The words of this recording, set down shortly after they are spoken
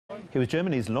He was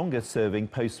Germany's longest-serving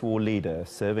post-war leader,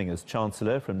 serving as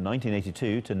chancellor from 1982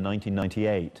 to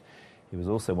 1998. He was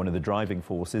also one of the driving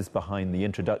forces behind the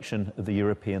introduction of the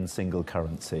European single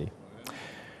currency.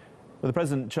 Well, the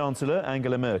President-Chancellor,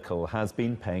 Angela Merkel, has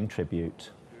been paying tribute.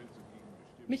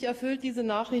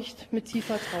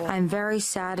 I'm very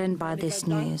saddened by this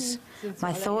news.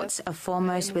 My thoughts are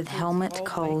foremost with Helmut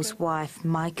Kohl's wife,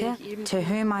 Maike, to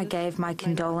whom I gave my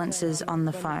condolences on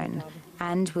the phone,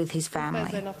 and with his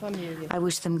family. I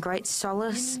wish them great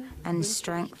solace and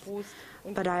strength,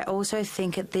 but I also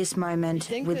think at this moment,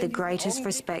 with the greatest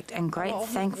respect and great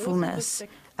thankfulness,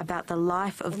 about the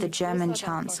life of the German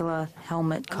Chancellor,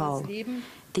 Helmut Kohl.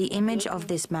 The image of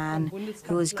this man,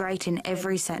 who was great in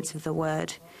every sense of the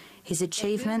word, his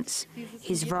achievements,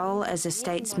 his role as a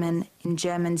statesman in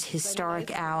Germany's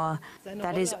historic hour,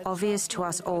 that is obvious to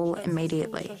us all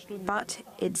immediately. But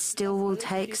it still will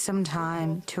take some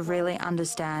time to really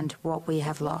understand what we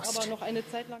have lost.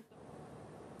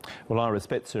 Well, Ira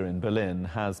Spitzer in Berlin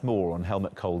has more on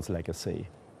Helmut Kohl's legacy.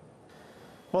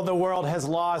 Well, the world has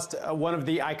lost one of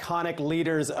the iconic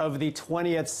leaders of the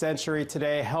 20th century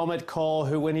today, Helmut Kohl,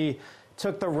 who, when he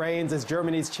took the reins as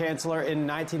Germany's chancellor in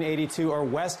 1982, or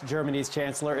West Germany's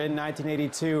chancellor in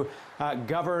 1982,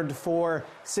 governed for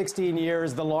 16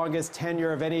 years, the longest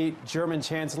tenure of any German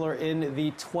chancellor in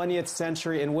the 20th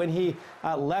century. And when he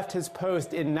left his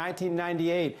post in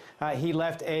 1998, he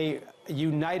left a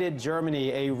united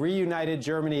Germany, a reunited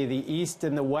Germany. The East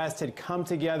and the West had come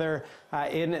together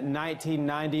in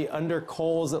 1990 under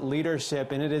Kohl's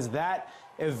leadership. And it is that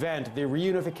event, the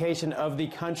reunification of the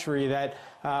country, that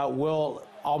will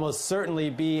almost certainly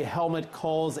be Helmut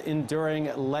Kohl's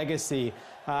enduring legacy.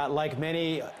 Like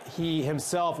many, he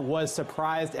himself was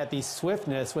surprised at the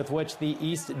swiftness with which the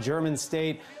East German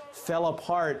state fell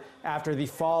apart after the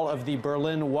fall of the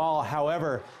Berlin Wall.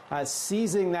 However,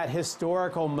 seizing that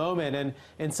historical moment, and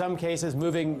in some cases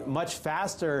moving much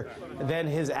faster than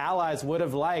his allies would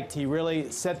have liked, he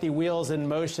really set the wheels in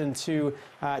motion to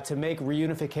make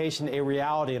reunification a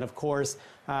reality. And of course,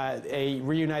 a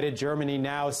reunited Germany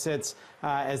now sits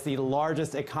as the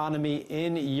largest economy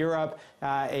in Europe,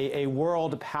 a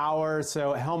world power.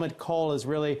 So Helmut Kohl is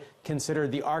really considered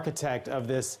the architect of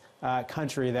this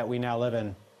country that we now live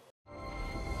in.